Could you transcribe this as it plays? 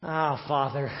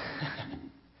Father,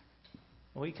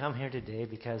 we come here today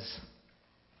because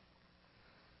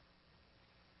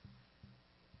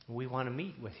we want to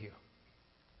meet with you.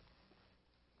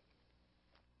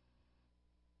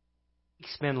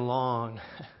 It's been long.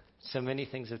 So many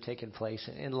things have taken place,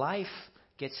 and life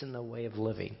gets in the way of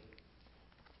living.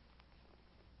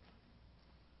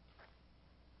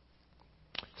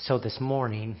 So this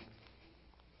morning,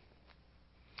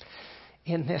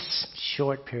 in this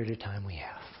short period of time we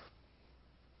have,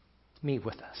 meet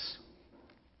with us.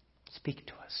 Speak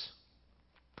to us.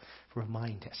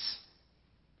 Remind us.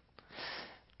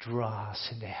 Draw us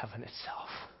into heaven itself,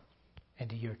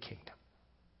 into your kingdom.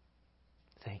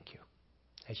 Thank you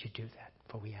as you do that,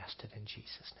 for we asked it in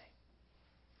Jesus'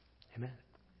 name. Amen.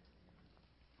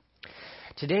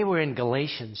 Today we're in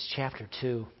Galatians chapter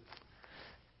 2.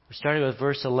 We're starting with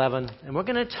verse 11, and we're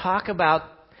going to talk about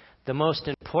the most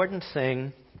important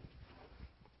thing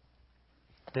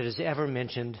that is ever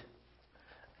mentioned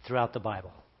throughout the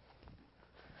Bible.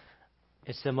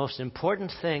 It's the most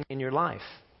important thing in your life.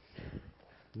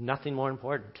 Nothing more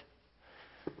important.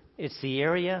 It's the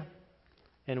area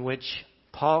in which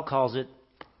Paul calls it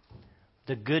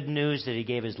the good news that he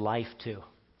gave his life to.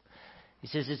 He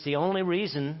says it's the only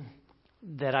reason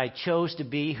that I chose to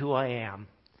be who I am,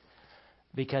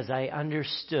 because I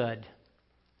understood,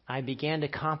 I began to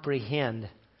comprehend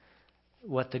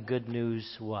what the good news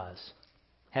was.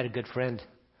 Had a good friend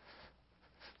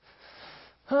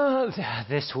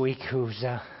this week whose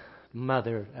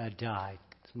mother died.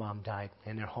 His mom died,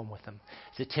 and they're home with him.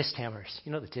 It's the Tisthammers.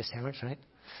 You know the Tisthammers, right?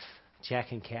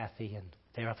 Jack and Kathy, and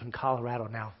they're up in Colorado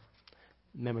now.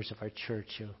 Members of our church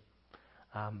who,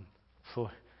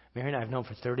 for Mary and I have known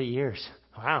for 30 years.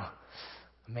 Wow,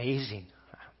 amazing.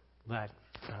 But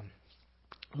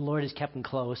the Lord has kept them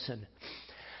close,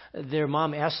 and their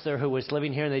mom Esther, who was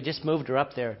living here, and they just moved her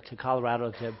up there to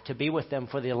Colorado to be with them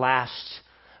for the last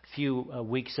few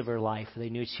weeks of her life. They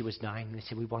knew she was dying, and they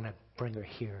said, we want to bring her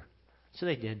here. So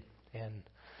they did. And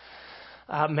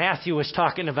Matthew was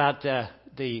talking about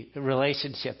the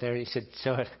relationship there. He said,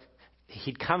 so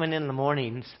he'd come in the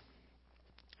mornings,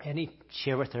 and he'd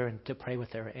share with her and to pray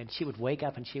with her, and she would wake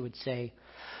up and she would say,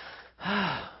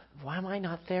 why am I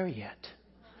not there yet?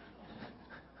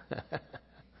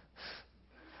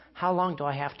 How long do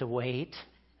I have to wait?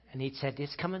 And he said,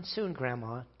 it's coming soon,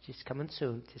 Grandma. It's coming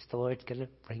soon. Just the Lord's going to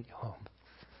bring you home.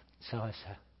 So it's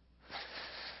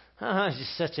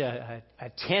just such a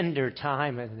tender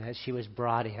time, and as she was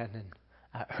brought in, and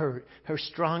her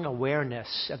strong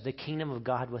awareness of the kingdom of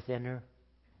God within her,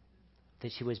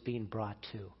 that she was being brought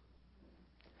to,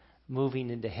 moving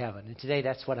into heaven. And today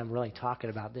that's what I'm really talking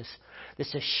about,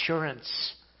 this assurance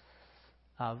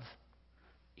of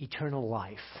eternal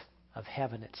life, of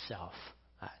heaven itself.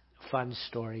 Fun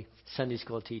story, Sunday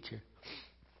school teacher.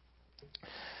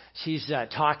 She's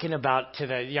talking about to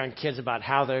the young kids about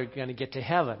how they're going to get to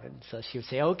heaven. And so she would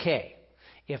say, okay,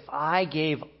 if I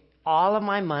gave all of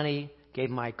my money, gave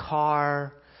my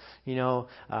car,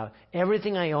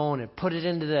 everything I own, and put it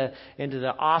into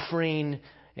the offering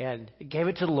and gave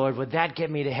it to the Lord, would that get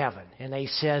me to heaven? And they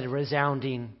said,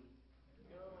 resounding,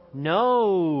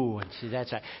 no. And she said,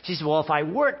 that's right. She said, well, if I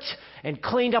worked and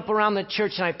cleaned up around the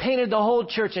church and I painted the whole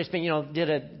church, I spent, did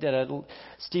a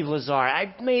Steve Lazar.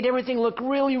 I made everything look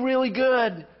really, really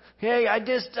good. Hey,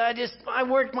 I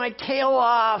worked my tail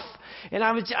off, and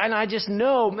I just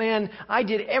know, man, I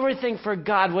did everything for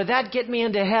God. Would that get me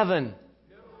into heaven?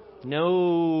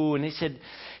 No. And he said,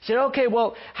 okay,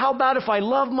 well, how about if I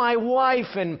love my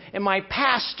wife and my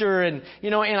pastor and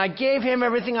I gave him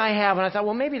everything I have? And I thought,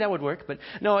 well, maybe that would work, but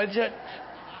no. It's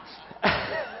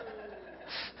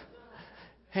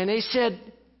and they said,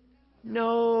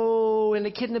 no. And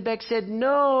the kid in the back said,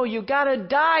 no, you got to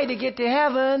die to get to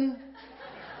heaven.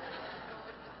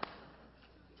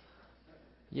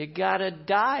 You got to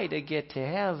die to get to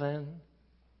heaven.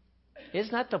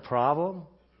 Isn't that the problem?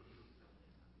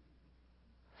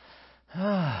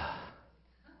 I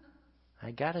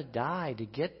got to die to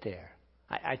get there.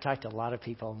 I talk to a lot of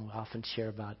people and often share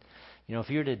about, if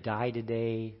you were to die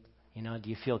today, do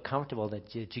you feel comfortable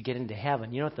that you get into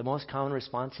heaven? You know what the most common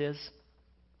response is?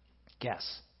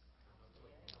 Guess.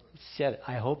 He said,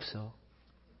 I hope so.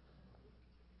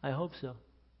 I hope so.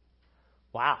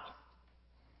 Wow.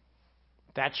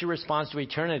 That's your response to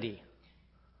eternity.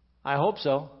 I hope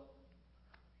so.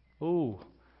 Ooh,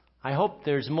 I hope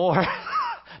there's more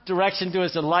direction to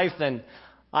us in life than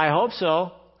I hope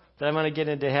so, that I'm going to get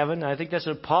into heaven. I think that's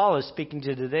what Paul is speaking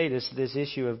to today, this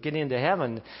issue of getting into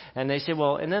heaven. And they say,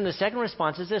 well, and then the second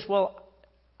response is this, well,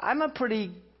 I'm a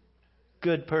pretty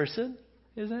good person,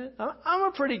 isn't it? I'm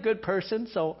a pretty good person,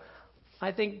 so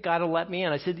I think God will let me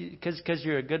in. I said, because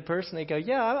you're a good person? They go,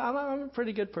 yeah, I'm a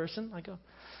pretty good person. I go,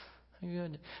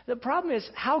 good. The problem is,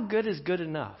 how good is good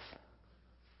enough?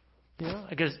 You know,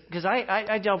 because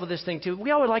I dealt with this thing too.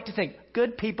 We always like to think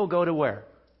good people go to where?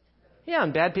 Yeah,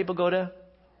 and bad people go to,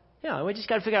 we just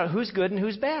got to figure out who's good and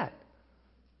who's bad.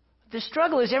 The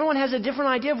struggle is everyone has a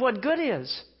different idea of what good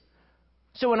is.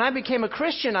 So when I became a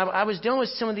Christian, I was dealing with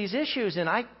some of these issues, and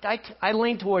I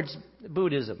leaned towards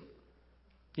Buddhism.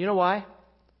 You know why?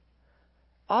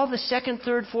 All the second,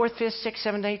 third, fourth, fifth, sixth,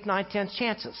 seventh, eighth, ninth, 10th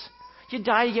chances. You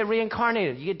die, you get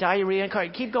reincarnated. You die, you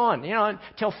reincarnate. Keep going,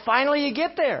 until finally you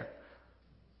get there.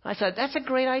 I thought, that's a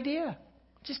great idea.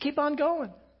 Just keep on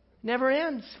going. Never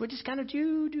ends. We just kind of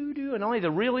do. And only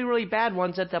the really, really bad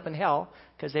ones end up in hell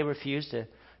because they refuse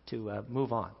to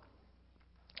move on.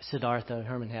 Siddhartha,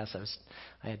 Herman Hesse,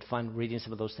 I had fun reading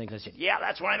some of those things. I said, yeah,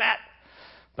 that's where I'm at.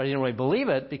 But I didn't really believe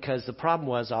it because the problem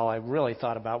was all I really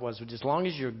thought about was as long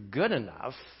as you're good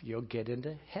enough, you'll get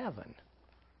into heaven.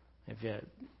 If you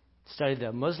study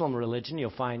the Muslim religion,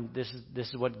 you'll find this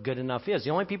is what good enough is.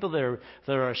 The only people that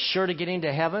are sure to get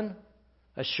into heaven,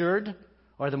 assured,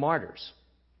 are the martyrs.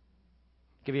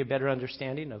 Give you a better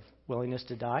understanding of willingness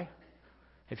to die.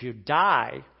 If you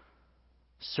die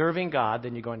serving God,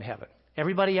 then you're going to heaven.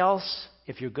 Everybody else,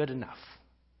 if you're good enough.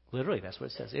 Literally, that's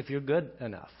what it says. If you're good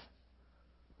enough.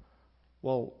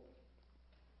 Well,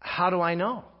 how do I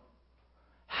know?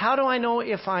 How do I know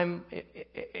if I'm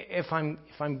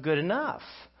good enough?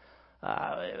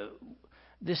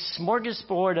 This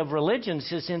smorgasbord of religions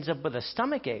just ends up with a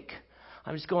stomach ache.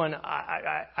 I'm just going,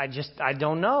 I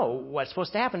don't know what's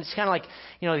supposed to happen. It's kind of like,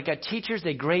 they've got teachers,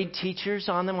 they grade teachers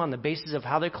on them on the basis of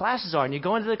how their classes are. And you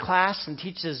go into the class and the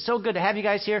teacher says, so good to have you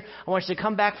guys here. I want you to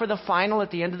come back for the final at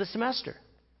the end of the semester.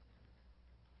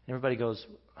 And everybody goes,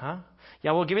 huh?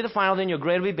 Yeah, we'll give you the final, then your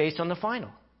grade will be based on the final.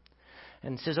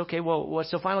 And says, okay, well, what's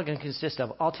the final going to consist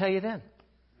of? I'll tell you then.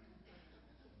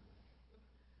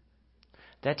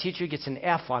 That teacher gets an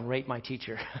F on Rate My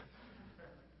Teacher.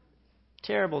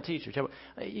 Terrible teacher. Terrible.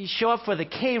 You show up for the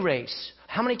K race.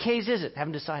 How many Ks is it?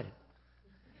 Haven't decided.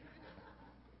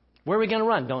 Where are we going to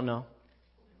run? Don't know.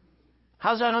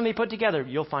 How's that going to be put together?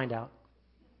 You'll find out.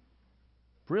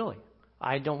 Really?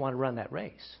 I don't want to run that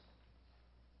race.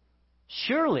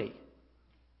 Surely,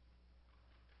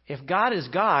 if God is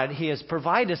God, He has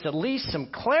provided us at least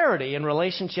some clarity in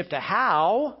relationship to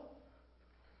how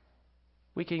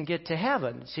we can get to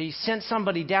heaven. So He sent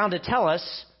somebody down to tell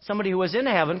us. Somebody who was in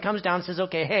heaven comes down and says,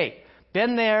 okay, hey,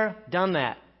 been there, done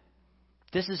that.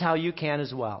 This is how you can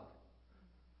as well.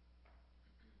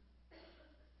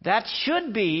 That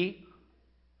should be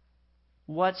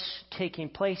what's taking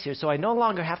place here. So I no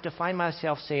longer have to find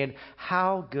myself saying,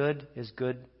 how good is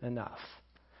good enough?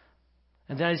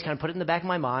 And then I just kind of put it in the back of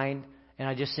my mind, and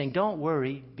I just sing, don't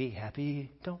worry, be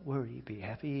happy. Don't worry, be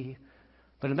happy.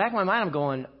 But in the back of my mind, I'm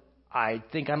going, I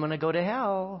think I'm going to go to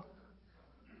hell.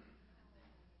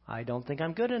 I don't think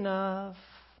I'm good enough.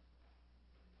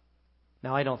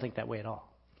 Now, I don't think that way at all.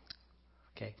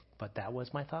 Okay, but that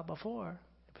was my thought before.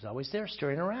 It was always there,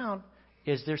 stirring around.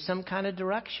 Is there some kind of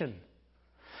direction?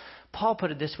 Paul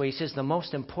put it this way. He says, the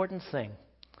most important thing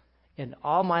in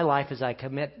all my life is I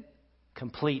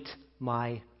complete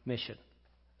my mission.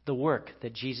 The work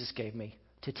that Jesus gave me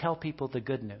to tell people the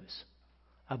good news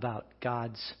about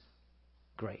God's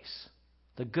grace.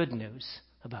 The good news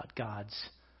about God's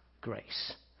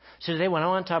grace. So today, when I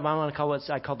want to talk about, I want to call what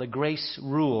I call the grace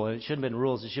rule. It shouldn't have been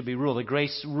rules. It should be rule. The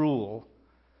grace rule.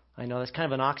 I know that's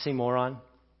kind of an oxymoron.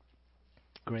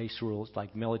 Grace rules,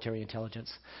 like military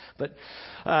intelligence. But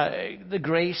the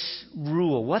grace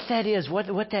rule, what that is,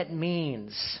 what that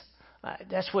means.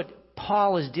 That's what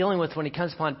Paul is dealing with when he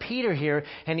comes upon Peter here.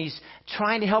 And he's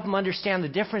trying to help him understand the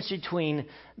difference between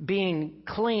being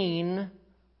clean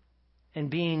and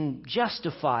being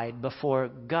justified before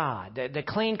God. The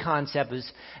clean concept is,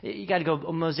 you got to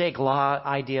go Mosaic law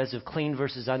ideas of clean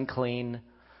versus unclean,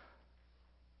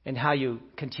 and how you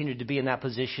continue to be in that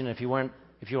position. If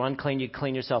you're unclean, you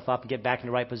clean yourself up and get back in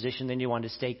the right position. Then you want to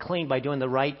stay clean by doing the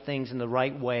right things in the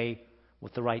right way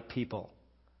with the right people.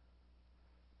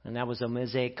 And that was a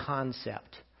Mosaic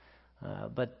concept.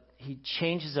 But he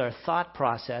changes our thought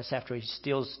process after he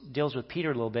deals with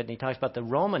Peter a little bit, and he talks about the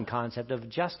Roman concept of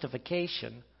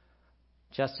justification,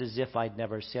 just as if I'd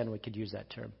never sinned, we could use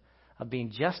that term, of being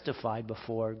justified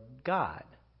before God.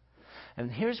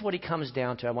 And here's what he comes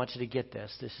down to. I want you to get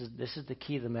this. This is the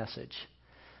key to the message.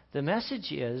 The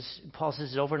message is, Paul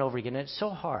says it over and over again, and it's so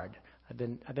hard. I've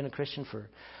been a Christian for,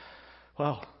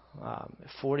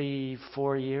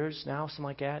 44 years now, something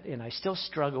like that, and I still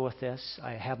struggle with this.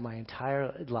 I have my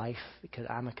entire life because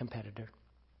I'm a competitor,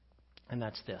 and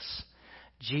that's this.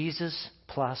 Jesus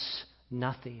plus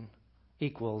nothing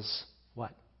equals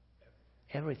what?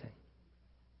 Everything.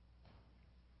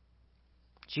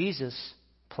 Jesus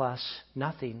plus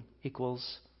nothing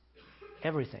equals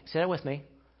everything. Say that with me.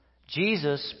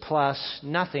 Jesus plus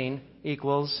nothing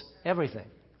equals everything.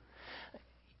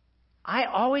 I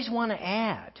always want to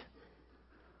add.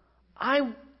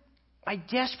 I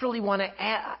desperately want to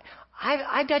add.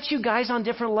 I got you guys on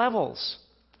different levels.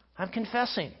 I'm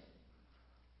confessing.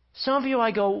 Some of you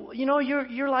I go,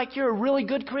 you're a really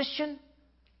good Christian.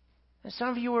 And some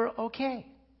of you are okay.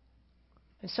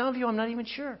 And some of you I'm not even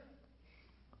sure.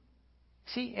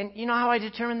 See, and you know how I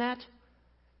determine that?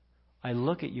 I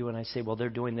look at you and I say, well, they're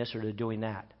doing this or they're doing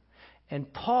that.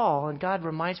 And Paul, and God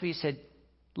reminds me, he said,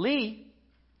 Leigh.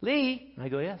 And I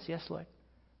go, yes, Lord.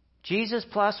 Jesus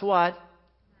plus what?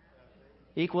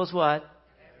 Equals what?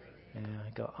 And I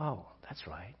go, oh, that's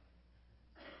right.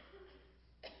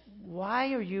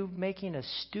 Why are you making a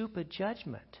stupid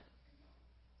judgment?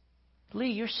 Leigh,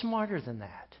 you're smarter than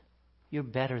that. You're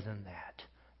better than that.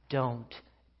 Don't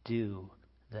do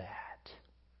that.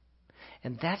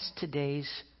 And that's today's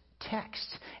text.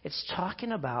 It's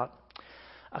talking about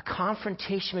a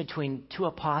confrontation between two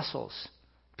apostles,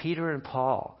 Peter and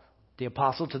Paul. The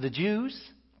apostle to the Jews,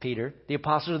 Peter. The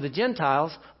apostle to the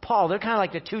Gentiles, Paul. They're kind of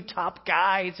like the two top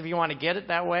guys, if you want to get it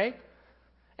that way.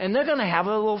 And they're going to have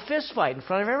a little fist fight in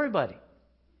front of everybody.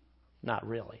 Not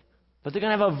really. But they're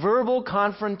going to have a verbal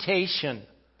confrontation.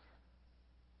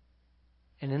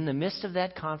 And in the midst of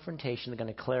that confrontation, they're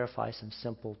going to clarify some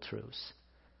simple truths.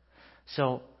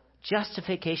 So,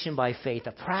 justification by faith,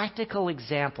 a practical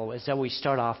example is how we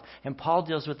start off. And Paul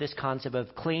deals with this concept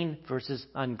of clean versus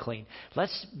unclean.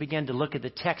 Let's begin to look at the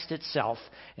text itself.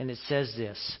 And it says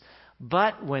this.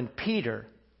 But when Peter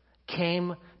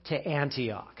came to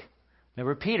Antioch.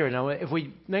 Remember Peter. Now, if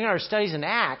we make our studies in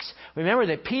Acts, remember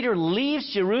that Peter leaves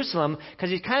Jerusalem because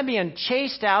he's kind of being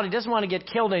chased out. He doesn't want to get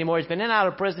killed anymore. He's been in and out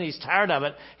of prison. He's tired of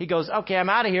it. He goes, okay, I'm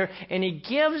out of here. And he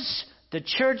gives the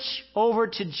church over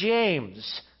to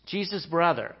James, Jesus'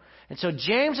 brother. And so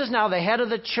James is now the head of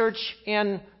the church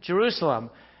in Jerusalem.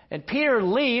 And Peter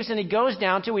leaves and he goes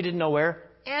down to, we didn't know where,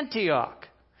 Antioch.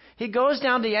 He goes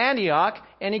down to Antioch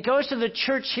and he goes to the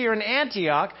church here in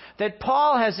Antioch that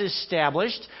Paul has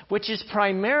established, which is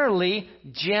primarily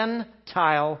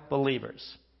Gentile believers.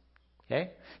 Okay?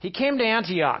 He came to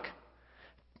Antioch.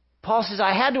 Paul says,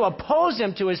 I had to oppose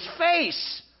him to his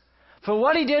face. For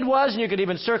what he did was, and you could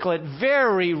even circle it,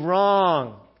 very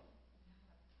wrong.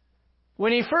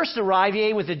 When he first arrived, he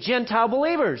ate with the Gentile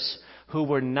believers who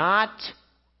were not,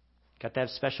 got that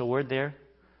special word there?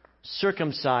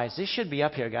 Circumcised. This should be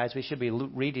up here, guys. We should be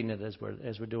reading it as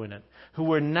we're doing it. Who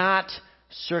were not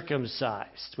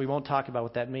circumcised. We won't talk about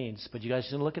what that means, but you guys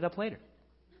can look it up later.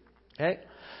 Okay?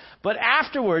 But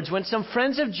afterwards, when some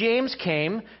friends of James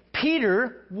came,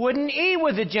 Peter wouldn't eat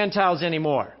with the Gentiles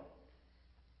anymore.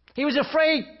 He was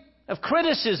afraid of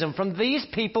criticism from these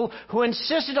people who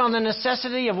insisted on the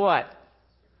necessity of what?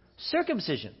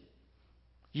 Circumcision.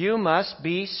 You must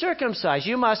be circumcised.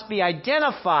 You must be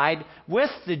identified with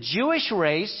the Jewish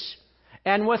race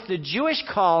and with the Jewish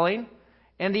calling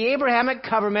and the Abrahamic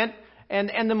covenant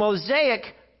and the Mosaic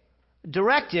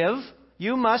directive.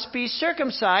 You must be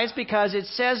circumcised because it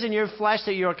says in your flesh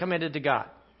that you are committed to God.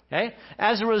 Okay?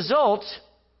 As a result,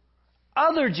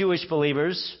 other Jewish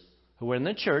believers who were in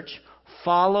the church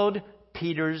followed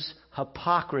Peter's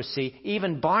hypocrisy.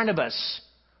 Even Barnabas.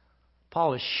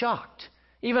 Paul was shocked.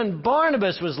 Even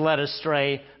Barnabas was led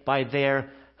astray by their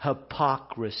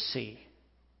hypocrisy.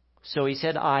 So he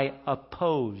said, I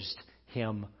opposed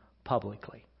him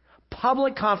publicly.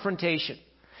 Public confrontation.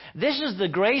 This is the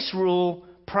grace rule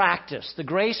practice. The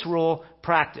grace rule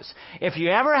practice. If you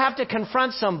ever have to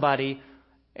confront somebody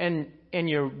in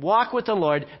your walk with the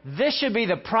Lord, this should be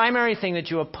the primary thing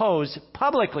that you oppose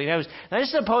publicly. Now, this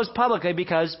is opposed publicly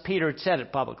because Peter said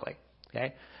it publicly.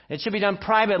 Okay? It should be done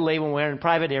privately when we're in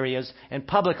private areas and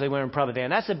publicly when we're in private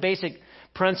areas. And that's the basic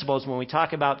principles when we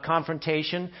talk about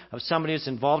confrontation of somebody who's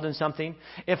involved in something.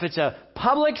 If it's a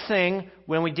public thing,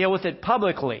 when we deal with it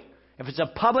publicly. If it's a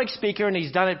public speaker and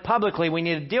he's done it publicly, we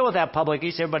need to deal with that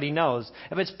publicly so everybody knows.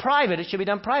 If it's private, it should be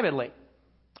done privately.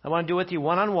 I want to do it with you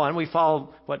one-on-one. We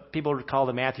follow what people would call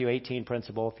the Matthew 18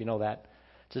 principle, if you know that.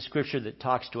 It's a scripture that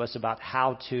talks to us about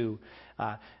how to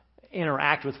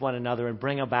interact with one another and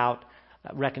bring about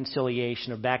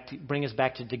reconciliation or bring us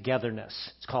back to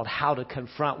togetherness. It's called how to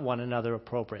confront one another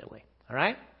appropriately. All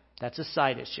right? That's a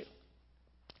side issue.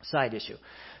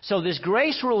 So this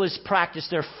grace rule is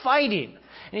practiced. They're fighting.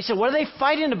 And he said, what are they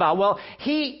fighting about? Well,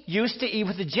 he used to eat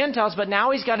with the Gentiles, but now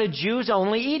he's got a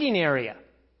Jews-only eating area.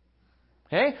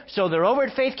 Okay? So they're over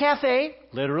at Faith Cafe,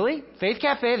 literally, Faith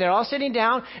Cafe. They're all sitting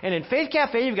down. And in Faith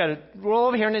Cafe, you've got to roll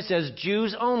over here and it says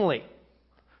Jews only.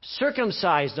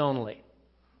 Circumcised only.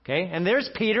 Okay? And there's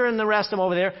Peter and the rest of them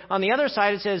over there. On the other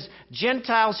side, it says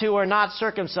Gentiles who are not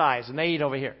circumcised. And they eat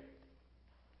over here.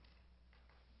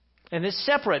 And it's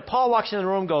separate. Paul walks in the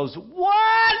room and goes,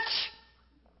 "What?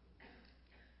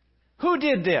 Who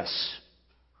did this?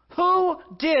 Who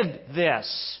did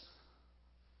this?"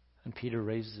 And Peter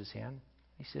raises his hand.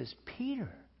 He says, "Peter,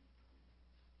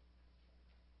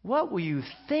 what were you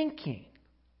thinking?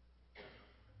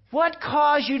 What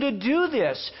caused you to do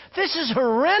this? This is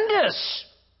horrendous.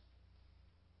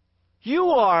 You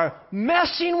are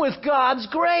messing with God's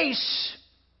grace.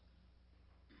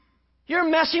 You're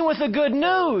messing with the good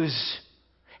news.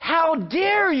 How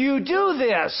dare you do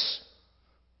this?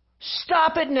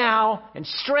 Stop it now and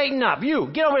straighten up. You,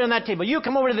 get over to that table. You,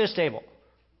 come over to this table."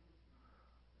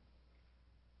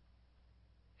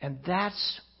 And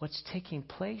that's what's taking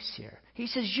place here. He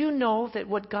says, you know that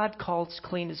what God calls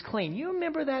clean is clean. You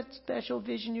remember that special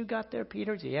vision you got there,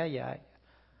 Peter? Yeah.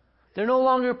 They're no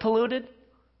longer polluted.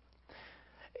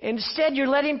 Instead, you're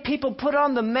letting people put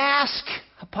on the mask,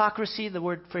 hypocrisy, the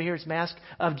word for here is mask,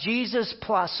 of Jesus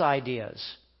plus ideas.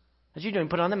 As you're doing,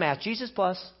 put on the mask, Jesus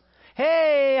plus.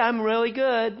 Hey, I'm really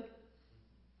good.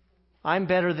 I'm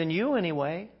better than you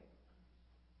anyway.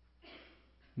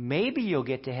 Maybe you'll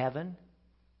get to heaven.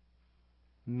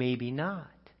 Maybe not.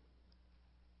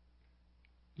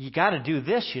 You got to do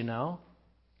this, you know.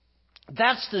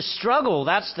 That's the struggle.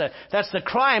 That's the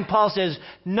cry. And Paul says,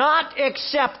 not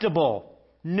acceptable.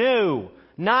 No.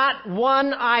 Not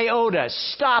one iota.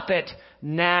 Stop it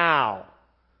now.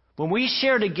 When we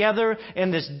share together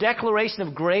in this declaration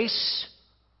of grace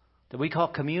that we call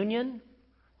communion,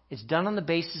 it's done on the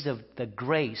basis of the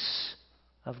grace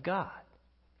of God.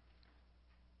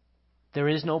 There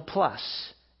is no plus.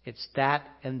 It's that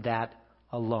and that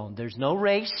alone. There's no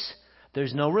race.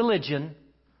 There's no religion.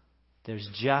 There's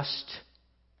just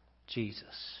Jesus.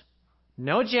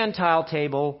 No Gentile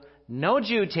table. No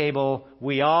Jew table.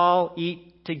 We all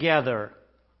eat together.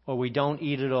 Or we don't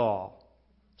eat at all.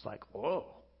 It's like, whoa,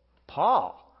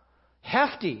 Paul,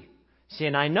 hefty.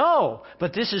 Saying, I know,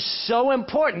 but this is so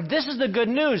important. This is the good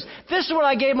news. This is what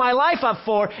I gave my life up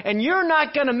for, and you're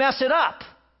not going to mess it up,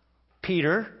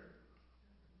 Peter.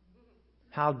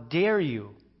 How dare you,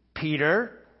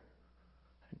 Peter?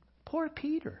 Poor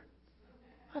Peter.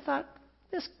 I thought,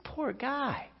 this poor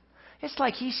guy. It's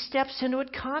like he steps into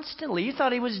it constantly. You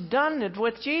thought he was done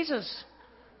with Jesus.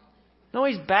 No,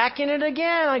 he's back in it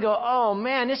again. I go, oh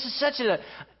man, this is such an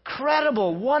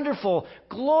incredible, wonderful,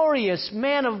 glorious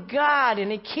man of God,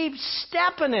 and he keeps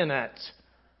stepping in it.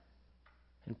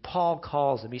 And Paul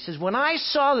calls him. He says, when I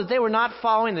saw that they were not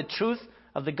following the truth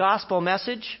of the gospel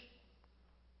message,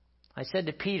 I said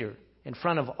to Peter, in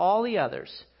front of all the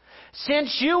others,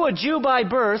 since you, a Jew by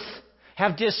birth,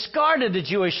 have discarded the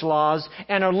Jewish laws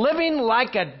and are living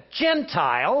like a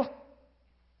Gentile,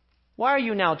 why are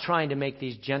you now trying to make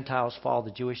these Gentiles follow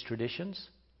the Jewish traditions?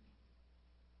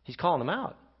 He's calling them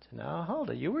out. Now, hold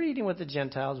it. You were eating with the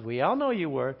Gentiles. We all know you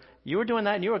were. You were doing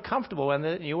that and you were comfortable with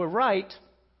it and you were right.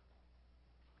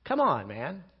 Come on,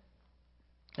 man.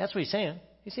 That's what he's saying.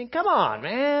 He's saying, come on,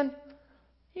 man.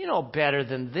 You know better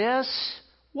than this.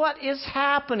 What is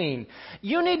happening?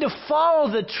 You need to follow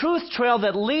the truth trail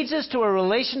that leads us to a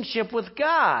relationship with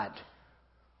God.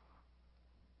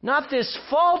 Not this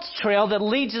false trail that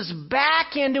leads us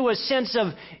back into a sense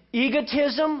of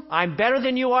egotism. I'm better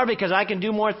than you are because I can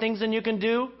do more things than you can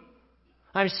do.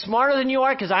 I'm smarter than you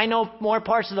are because I know more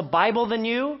parts of the Bible than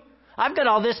you. I've got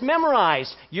all this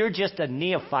memorized. You're just a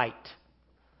neophyte.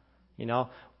 You know,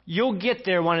 you'll get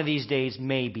there one of these days,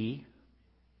 maybe.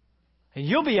 And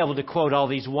you'll be able to quote all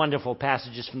these wonderful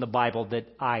passages from the Bible that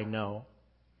I know.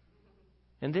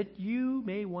 And that you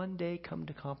may one day come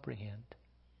to comprehend.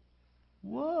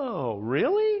 Whoa,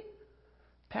 really?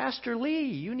 Pastor Leigh,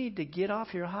 you need to get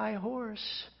off your high horse.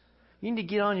 You need to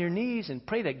get on your knees and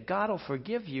pray that God will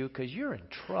forgive you because you're in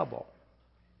trouble.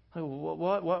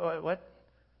 What?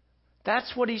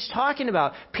 That's what he's talking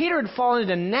about. Peter had fallen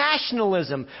into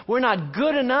nationalism. We're not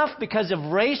good enough because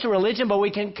of race or religion, but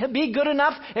we can be good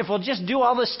enough if we'll just do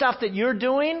all the stuff that you're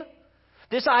doing.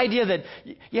 This idea that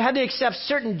you had to accept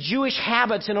certain Jewish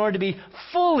habits in order to be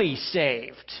fully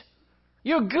saved.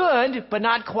 You're good, but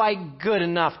not quite good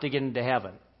enough to get into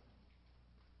heaven.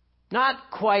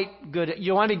 Not quite good.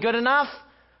 You want to be good enough?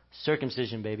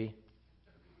 Circumcision, baby.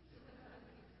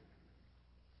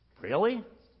 Really?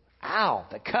 Ow,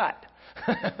 the cut.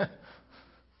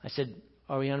 I said,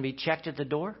 are we going to be checked at the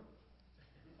door?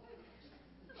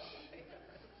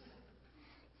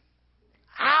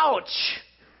 Ouch!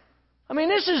 I mean,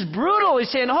 this is brutal.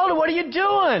 He's saying, hold it, what are you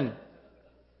doing?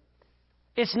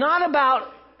 It's not about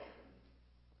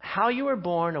how you were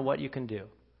born or what you can do.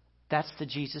 That's the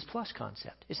Jesus plus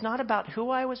concept. It's not about who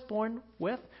I was born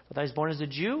with, whether I was born as a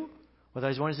Jew, whether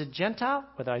I was born as a Gentile,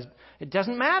 it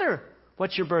doesn't matter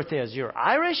what your birth is. You're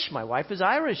Irish. My wife is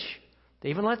Irish. They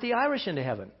even let the Irish into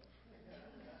heaven.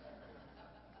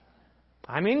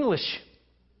 I'm English.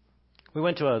 We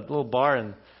went to a little bar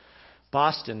in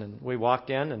Boston, and we walked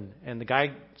in, and the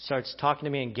guy starts talking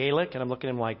to me in Gaelic, and I'm looking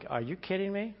at him like, are you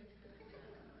kidding me?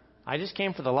 I just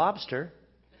came for the lobster.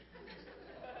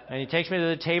 And he takes me to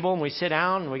the table, and we sit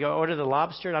down, and we go order the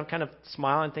lobster, and I'm kind of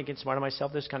smiling, thinking smart of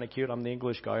myself. This is kind of cute. I'm the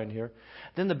English guy in here.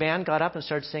 Then the band got up and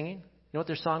started singing. You know what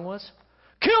their song was?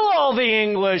 Kill all the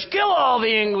English! Kill all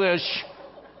the English!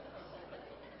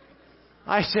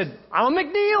 I said, I'm a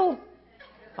McNeil.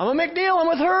 I'm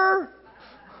with her.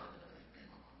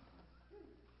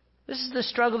 This is the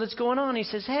struggle that's going on. He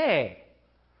says, hey,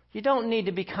 you don't need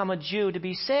to become a Jew to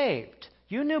be saved.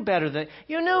 You knew better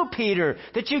you knew, Peter,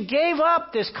 that you gave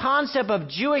up this concept of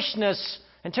Jewishness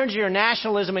in terms of your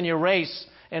nationalism and your race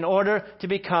in order to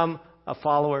become a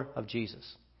follower of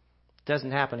Jesus. It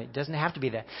doesn't happen. It doesn't have to be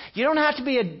that. You don't have to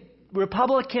be a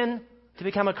Republican to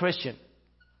become a Christian.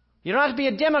 You don't have to be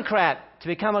a Democrat to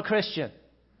become a Christian.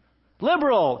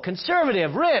 Liberal,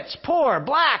 conservative, rich, poor,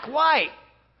 black, white.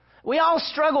 We all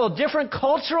struggle with different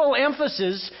cultural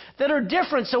emphases that are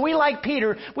different. So we, like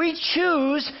Peter, we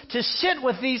choose to sit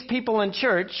with these people in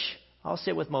church. I'll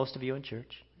sit with most of you in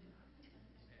church.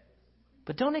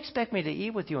 But don't expect me to eat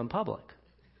with you in public.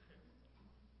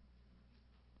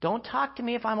 Don't talk to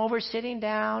me if I'm over sitting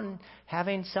down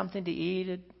having something to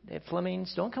eat at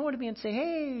Fleming's. Don't come over to me and say,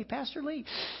 hey, Pastor Leigh,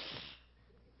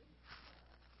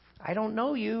 I don't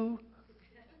know you.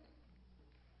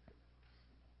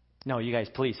 No, you guys,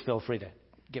 please feel free to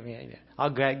give me. I'll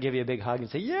give you a big hug and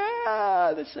say,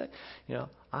 "Yeah, that's it."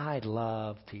 I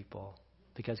love people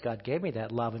because God gave me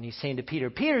that love, and He's saying to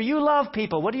Peter, "Peter, you love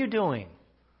people. What are you doing?"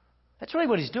 That's really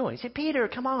what He's doing. He said, "Peter,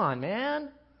 come on, man.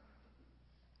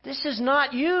 This is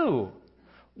not you.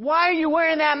 Why are you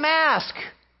wearing that mask?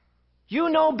 You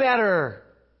know better."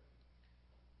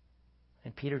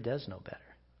 And Peter does know better.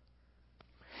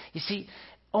 You see,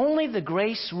 only the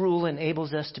grace rule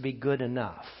enables us to be good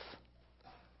enough.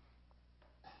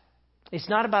 It's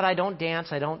not about I don't dance,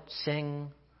 I don't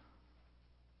sing,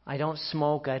 I don't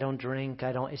smoke, I don't drink,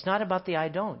 It's not about the I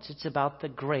don'ts. It's about the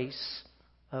grace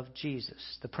of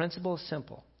Jesus. The principle is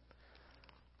simple.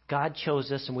 God chose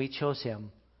us and we chose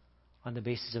Him on the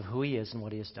basis of who He is and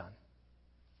what He has done.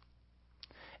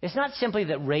 It's not simply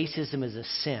that racism is a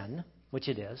sin, which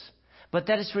it is, but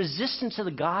that it's resistance to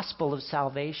the gospel of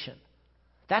salvation.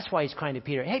 That's why He's crying to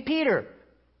Peter, "Hey, Peter,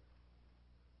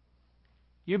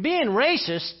 you're being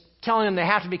racist, telling them they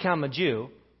have to become a Jew.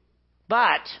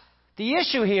 But the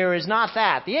issue here is not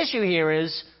that. The issue here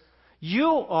is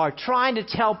you are trying to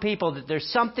tell people that there's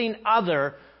something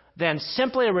other than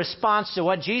simply a response to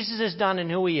what Jesus has done and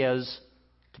who He is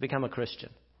to become a Christian."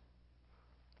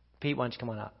 Pete, why don't you come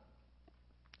on up?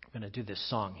 I'm going to do this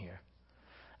song here.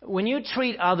 When you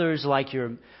treat others like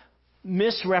you're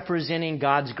misrepresenting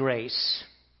God's grace,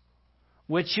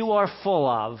 which you are full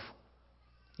of,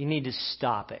 you need to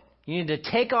stop it. You need to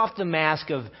take off the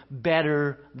mask of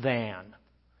better than.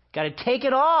 Got to take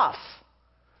it off.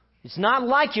 It's not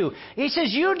like you. He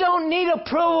says, you don't need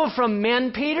approval from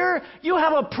men, Peter. You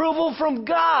have approval from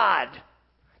God.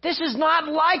 This is not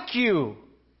like you.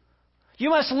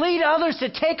 You must lead others to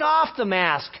take off the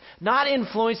mask, not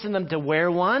influencing them to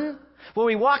wear one. When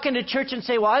we walk into church and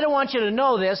say, well, I don't want you to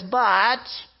know this, but,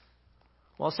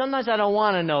 well, sometimes I don't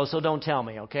want to know, so don't tell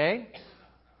me, okay?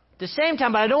 At the same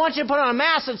time, but I don't want you to put on a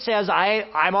mask that says,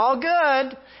 I'm all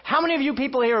good. How many of you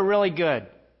people here are really good?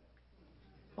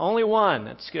 Only one.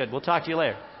 That's good. We'll talk to you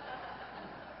later.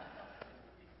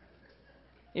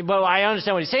 But I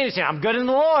understand what he's saying. He's saying, I'm good in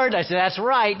the Lord. I said, that's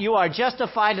right. You are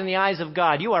justified in the eyes of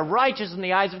God. You are righteous in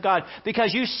the eyes of God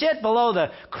because you sit below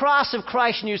the cross of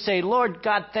Christ and you say, Lord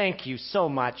God, thank you so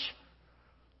much.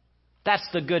 That's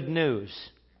the good news.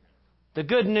 The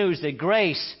good news that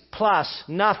grace plus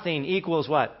nothing equals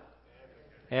what?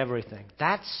 Everything.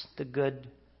 That's the good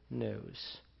news.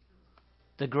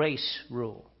 The grace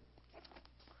rule.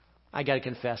 I got to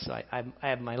confess, I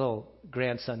have my little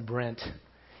grandson, Brent.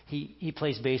 He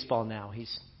plays baseball now.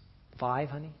 He's 5,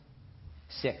 honey?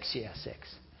 6, yeah,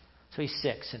 6. So he's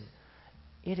 6, and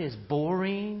it is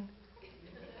boring.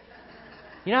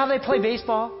 You know how they play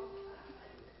baseball?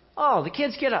 Oh, the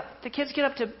kids get up. The kids get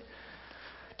up to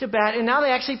bat, and now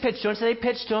they actually pitch to him. So they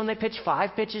pitch to him. They pitch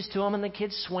 5 pitches to him, and the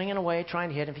kid's swinging away trying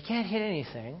to hit him. If he can't hit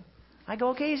anything, I go,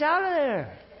 okay, he's out of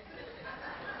there.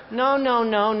 No, no,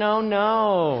 no, no,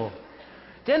 no.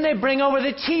 Then they bring over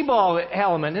the T-ball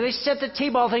element, and they set the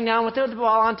T-ball thing down with the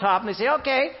ball on top, and they say,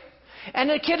 okay. And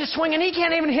the kid is swinging, he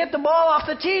can't even hit the ball off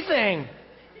the tee thing.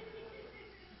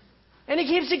 And he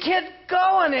keeps the kid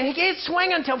going, and he keeps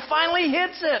swinging until finally he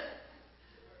hits it.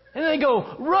 And they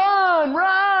go, run,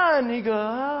 run. He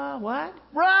goes, what?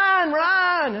 Run,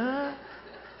 run.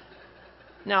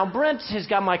 Now, Brent has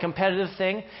got my competitive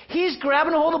thing. He's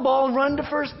grabbing a hold of the ball and running to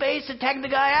first base to tag the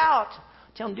guy out.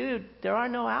 I tell him, dude, there are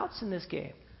no outs in this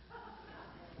game.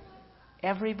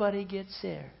 Everybody gets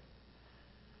there.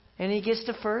 And he gets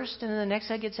to first, and then the next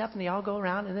guy gets up, and they all go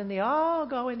around, and then they all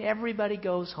go, and everybody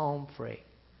goes home free.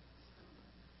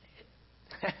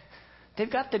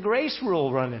 They've got the grace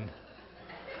rule running.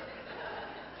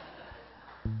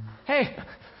 Hey,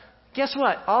 guess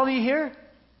what? All of you here,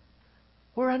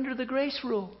 we're under the grace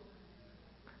rule.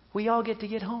 We all get to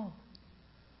get home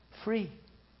free.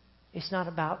 It's not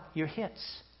about your hits.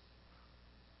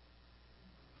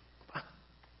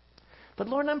 But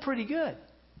Lord, I'm pretty good.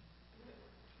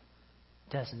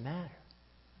 Doesn't matter.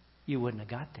 You wouldn't have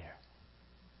got there.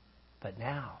 But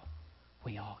now,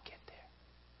 we all get there.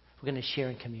 We're going to share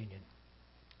in communion.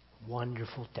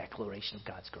 Wonderful declaration of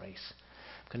God's grace.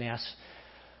 I'm going to ask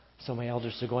some of my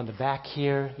elders to go in the back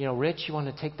here. You know, Rich, you want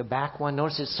to take the back one?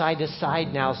 Notice it's side to side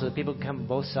now so that people can come from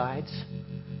both sides.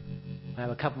 I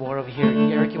have a couple more over here.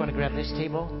 Eric, you want to grab this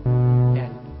table?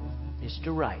 And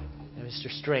Mr. Right and Mr.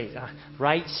 Straight.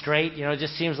 Right, straight, you know, it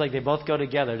just seems like they both go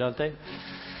together, don't they?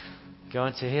 Go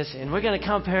into his. And we're going to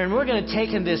come here and we're going to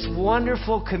take in this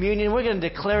wonderful communion. We're going to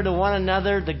declare to one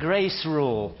another the grace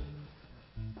rule.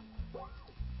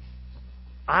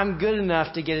 I'm good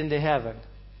enough to get into heaven.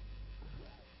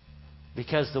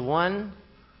 Because the one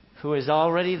who is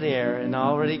already there and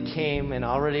already came and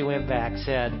already went back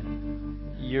said,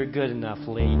 you're good enough,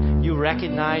 Leigh. You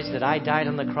recognize that I died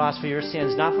on the cross for your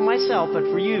sins, not for myself, but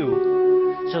for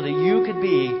you, so that you could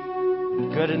be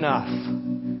good enough.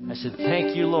 I said,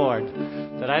 thank you, Lord,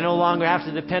 that I no longer have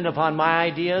to depend upon my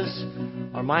ideas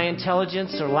or my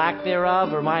intelligence or lack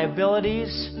thereof or my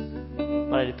abilities,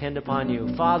 but I depend upon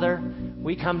you. Father,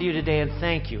 we come to you today and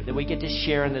thank you that we get to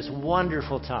share in this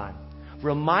wonderful time,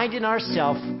 reminding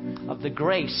ourselves of the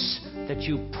grace that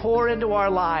you pour into our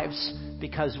lives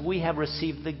because we have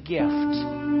received the gift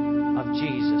of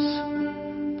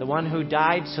Jesus, the one who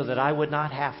died so that I would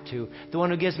not have to, the one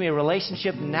who gives me a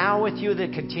relationship now with you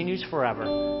that continues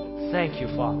forever. Thank you,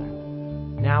 Father.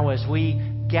 Now as we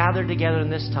gather together in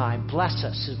this time, bless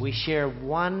us as we share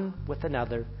one with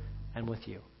another and with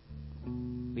you.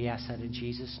 We ask that in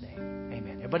Jesus' name.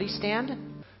 Amen. Everybody stand.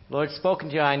 Lord's spoken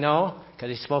to you, I know, because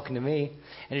He's spoken to me.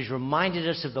 And He's reminded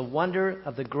us of the wonder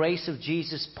of the grace of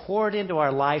Jesus poured into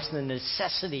our lives and the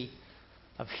necessity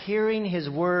of hearing His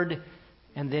word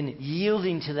and then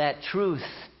yielding to that truth,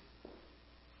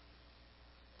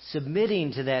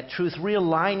 submitting to that truth,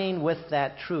 realigning with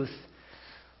that truth.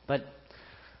 But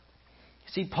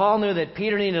see, Paul knew that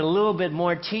Peter needed a little bit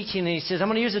more teaching, and he says, I'm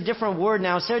going to use a different word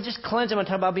now. Instead of just cleanse, I'm going to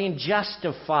talk about being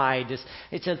justified.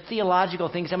 It's a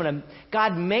theological thing. So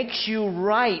God makes you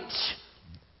right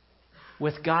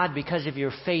with God because of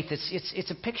your faith.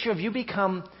 It's a picture of you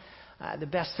become the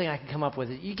best thing I can come up with.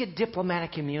 You get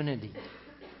diplomatic immunity.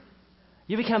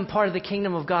 You become part of the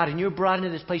kingdom of God, and you're brought into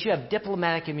this place. You have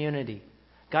diplomatic immunity.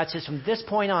 God says, from this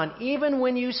point on, even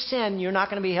when you sin, you're not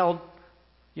going to be held.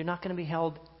 You're not going to be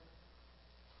held.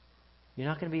 You're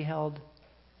not going to be held,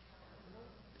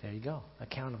 there you go,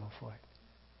 accountable for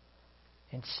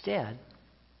it. Instead,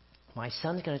 my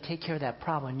son's going to take care of that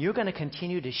problem. And you're going to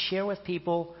continue to share with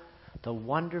people the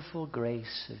wonderful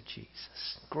grace of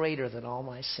Jesus, greater than all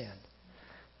my sin.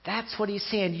 That's what he's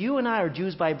saying. You and I are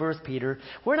Jews by birth, Peter.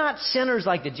 We're not sinners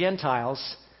like the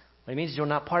Gentiles. What it means is we're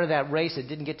not part of that race that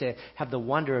didn't get to have the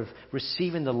wonder of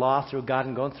receiving the law through God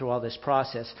and going through all this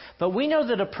process. But we know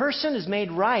that a person is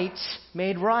made right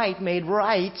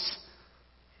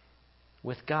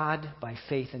with God by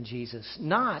faith in Jesus,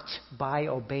 not by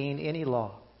obeying any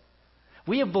law.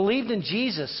 We have believed in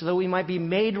Jesus so that we might be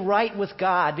made right with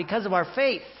God because of our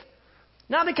faith.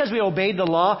 Not because we obeyed the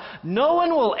law. No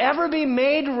one will ever be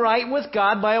made right with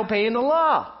God by obeying the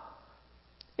law.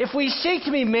 If we seek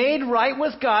to be made right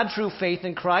with God through faith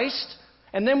in Christ,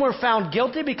 and then we're found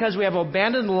guilty because we have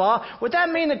abandoned the law, would that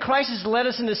mean that Christ has led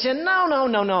us into sin?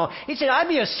 No. He said, I'd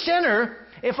be a sinner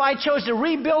if I chose to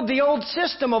rebuild the old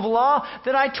system of law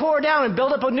that I tore down and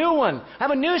build up a new one. I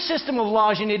have a new system of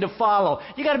laws you need to follow.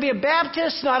 You got to be a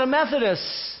Baptist, not a Methodist.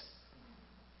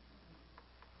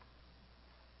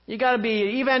 You got to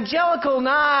be evangelical,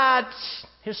 not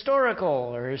historical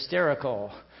or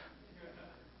hysterical.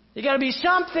 You got to be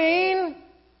something.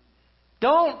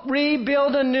 Don't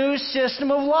rebuild a new system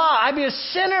of law. I'd be a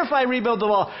sinner if I rebuild the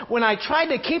law. When I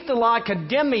tried to keep the law, it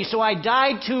condemned me, so I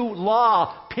died to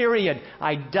law, period.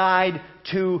 I died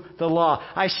to the law.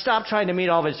 I stopped trying to meet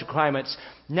all of its requirements.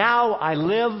 Now I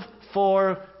live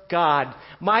for God.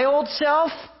 My old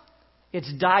self,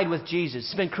 it's died with Jesus.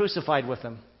 It's been crucified with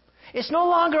Him. It's no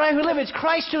longer I who live, it's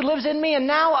Christ who lives in me, and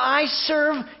now I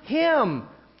serve Him.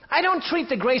 I don't treat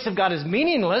the grace of God as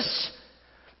meaningless.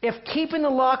 If keeping the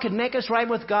law could make us right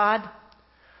with God,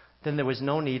 then there was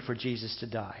no need for Jesus to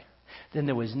die. Then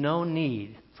there was no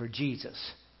need for Jesus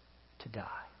to die.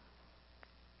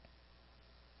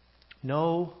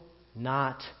 No,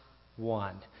 not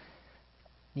one.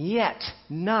 Yet,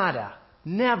 nada,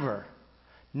 never.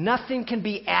 Nothing can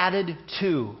be added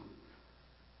to.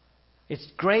 It's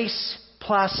grace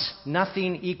plus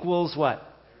nothing equals what?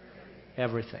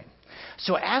 Everything.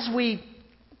 So as we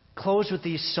close with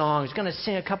these songs, we're going to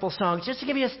sing a couple songs just to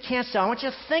give you a chance to, I want you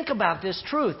to think about this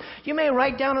truth. You may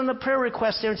write down on the prayer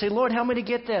request there and say, Lord, help me to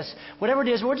get this. Whatever it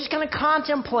is, we're just going to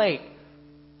contemplate.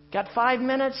 Got 5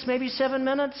 minutes, maybe 7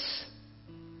 minutes?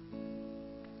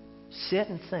 Sit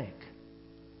and think.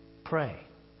 Pray.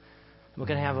 We're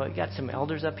going to have, we got some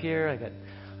elders up here. I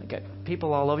got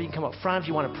people all over. You can come up front if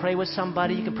you want to pray with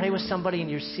somebody. You can pray with somebody in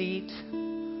your seat.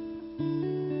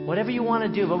 Whatever you want to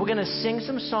do. But we're going to sing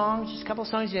some songs, just a couple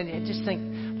songs, and just think,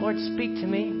 Lord, speak to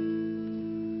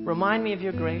me. Remind me of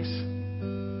your grace.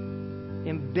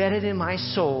 Embedded in my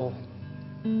soul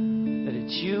that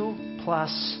it's you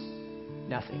plus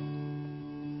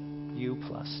nothing. You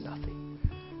plus nothing.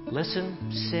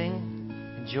 Listen,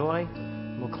 sing, enjoy.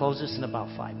 We'll close this in about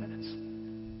 5 minutes.